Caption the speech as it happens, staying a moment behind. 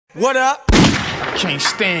What up? I can't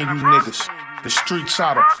stand you niggas. The streets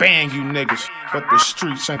ought to bang you niggas, but the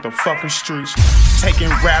streets ain't the fucking streets. Taking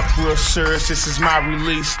rap real serious, this is my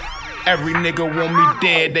release. Every nigga want me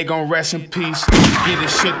dead, they gon' rest in peace. Get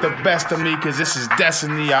this shit the best of me, cause this is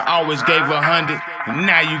destiny. I always gave 100, and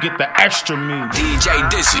now you get the extra me. DJ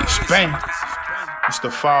Dizzy. Bang. It's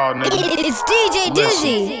the fall, nigga. It's DJ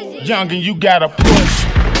Dizzy. Youngin', you gotta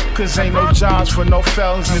push. Cause ain't no jobs for no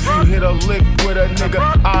felons. If you hit a lick with a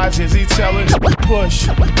nigga, odds is he telling push.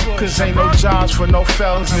 Cause ain't no jobs for no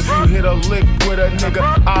felons. If you hit a lick with a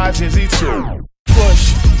nigga, odds is he telling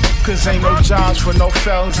push. Cause ain't no jobs for no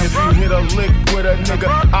felons. If you hit a lick with a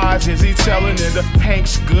nigga, odds is he telling it. The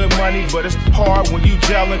Hank's good money, but it's hard when you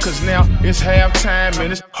gelling. Cause now it's halftime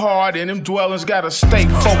and it's hard and them dwellings gotta stay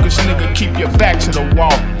focused, nigga. Keep your back to the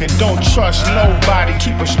wall and don't trust nobody.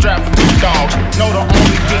 Keep a strap for the dogs. Know the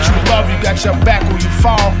only bitch you love, you got your back when you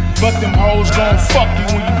fall. But them hoes gon' fuck you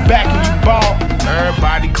when you back and you ball.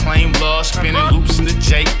 Everybody claim love, spinning loops in the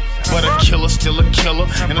Jake. But a killer's still a killer,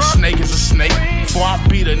 and a snake is a snake. Before I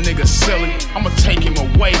beat a nigga silly, I'ma take him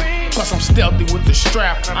away. Plus I'm stealthy with the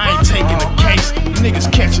strap, I ain't taking the case.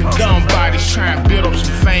 Niggas catching dumb bodies, trying to build up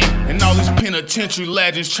some fame. And all these penitentiary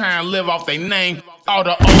legends trying to live off their name. All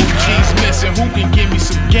the OGs missing, who can give me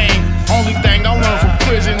some game? Only thing I learned from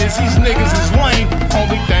prison is these niggas is lame.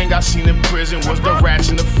 Only thing I seen in prison was the rats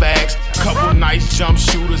and the fags. Couple nice jump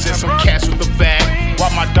shooters and some cats with the bag.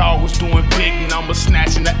 While my dog was doing big numbers,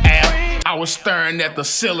 snatching the air, I was staring at the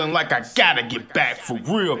ceiling like I gotta get back for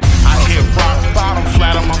real. I hit rock bottom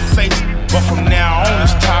flat on my face, but from now on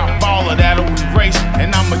it's top baller that'll erase.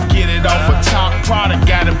 And I'ma get it off a top product,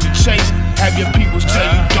 gotta be chased. Have your peoples tell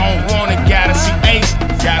you don't want it, gotta see Ace,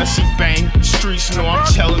 gotta see Bang. The streets know I'm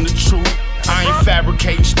telling the truth. I ain't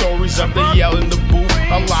fabricating stories up there yelling the booth.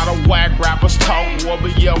 A lot of whack rappers talk war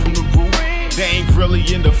but yell from the roof. They ain't really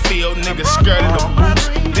in the field, niggas scared of the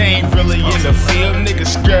boots. They ain't really in the field,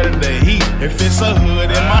 niggas scared of the heat. If it's a hood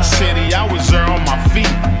in my city, I was there on my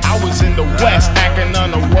feet. I was in the West, acting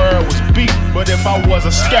on the world was beat. But if I was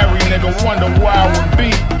a scary nigga, wonder where I would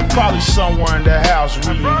be. Probably somewhere in the house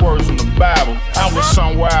reading words from the Bible. I was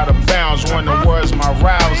somewhere out of bounds, wondering where's my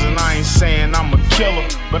rivals. And I ain't saying I'm a killer,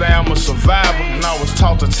 but I am a survivor. And I was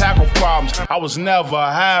taught to tackle problems, I was never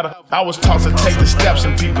a hider. I was taught to take the steps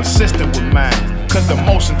and be persistent with mine. Cause the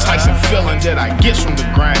most enticing feeling that I get from the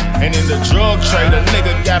grind. And in the drug trade, a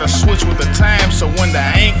nigga gotta switch with the time. So when the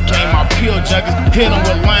ink came, my peel junkies hit them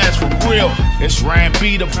with lines for real. It's Ryan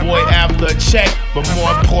B, the boy after a check. But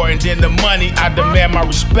more important than the money, I demand my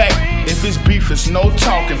respect. If it's beef, it's no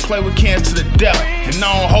talking, play with cans to the depth. And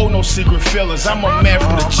I don't hold no secret feelings, I'm a man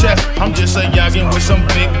from the chest. I'm just a youngin' with some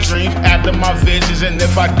big dreams after my visions. And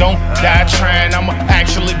if I don't die trying, I'ma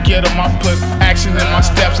actually get them. I put action in my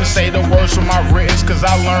steps and say the words from my written. Cause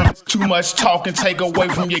I learned too much talking take away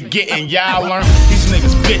from your getting. Yeah, I learned these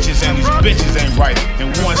niggas bitches and these bitches ain't right. And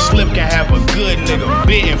one slip can have a good nigga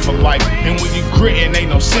bitten for life. And when you grittin', ain't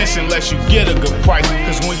no sense unless you get a good price.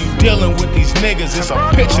 Cause when you dealing with these niggas, it's a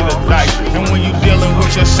picture to dice. And when you dealing with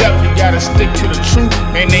yourself, you gotta stick to the truth.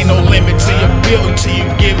 And ain't no limit to your building till you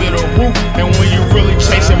give it a roof. And when you really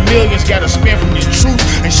chasing millions, gotta spend from your truth.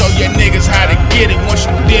 And show your niggas how to get it once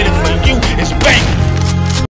you did it for you. It's bang.